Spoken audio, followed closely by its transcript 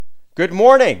Good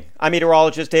morning. I'm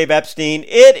meteorologist Dave Epstein.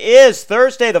 It is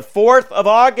Thursday, the 4th of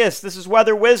August. This is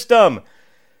Weather Wisdom.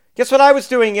 Guess what I was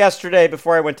doing yesterday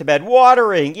before I went to bed?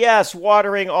 Watering. Yes,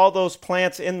 watering all those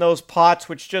plants in those pots,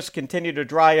 which just continue to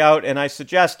dry out. And I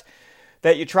suggest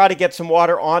that you try to get some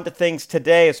water onto things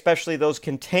today, especially those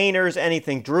containers,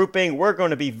 anything drooping. We're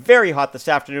going to be very hot this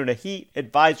afternoon. A heat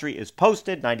advisory is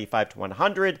posted, 95 to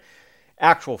 100.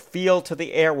 Actual feel to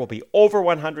the air will be over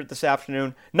 100 this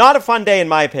afternoon. Not a fun day in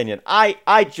my opinion.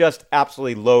 I just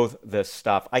absolutely loathe this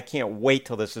stuff. I can't wait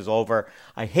till this is over.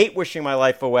 I hate wishing my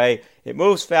life away. It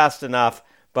moves fast enough,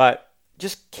 but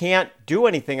just can't do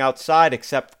anything outside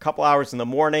except a couple hours in the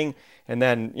morning and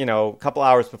then, a couple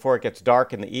hours before it gets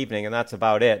dark in the evening, and that's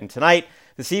about it. And tonight,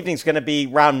 this evening's going to be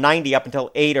around 90 up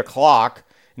until 8 o'clock,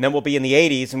 and then we'll be in the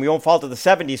 80s, and we won't fall to the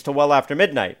 70s till well after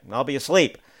midnight. I'll be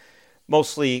asleep.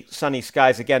 Mostly sunny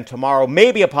skies again tomorrow.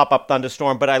 Maybe a pop-up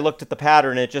thunderstorm, but I looked at the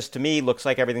pattern and it just to me looks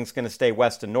like everything's going to stay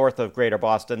west and north of greater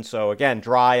Boston. So again,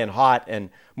 dry and hot and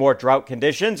more drought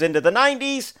conditions into the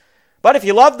 90s. But if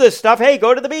you love this stuff, hey,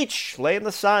 go to the beach, lay in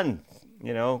the sun,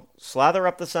 slather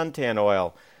up the suntan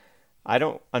oil. I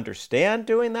don't understand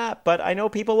doing that, but I know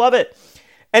people love it.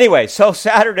 Anyway, so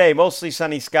Saturday, mostly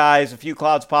sunny skies, a few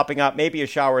clouds popping up, maybe a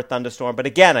shower or thunderstorm. But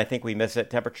again, I think we miss it.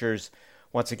 Temperatures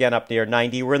once again up near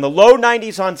 90. We're in the low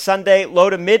 90s on Sunday, low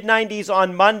to mid 90s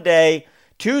on Monday.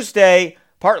 Tuesday,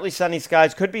 partly sunny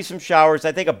skies, could be some showers.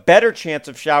 I think a better chance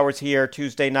of showers here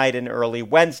Tuesday night and early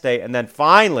Wednesday. And then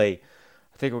finally,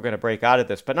 I think we're going to break out of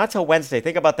this, but not till Wednesday.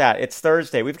 Think about that. It's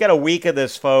Thursday. We've got a week of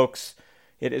this, folks.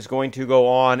 It is going to go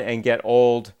on and get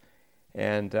old.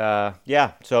 And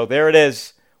so there it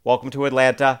is. Welcome to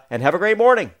Atlanta and have a great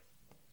morning.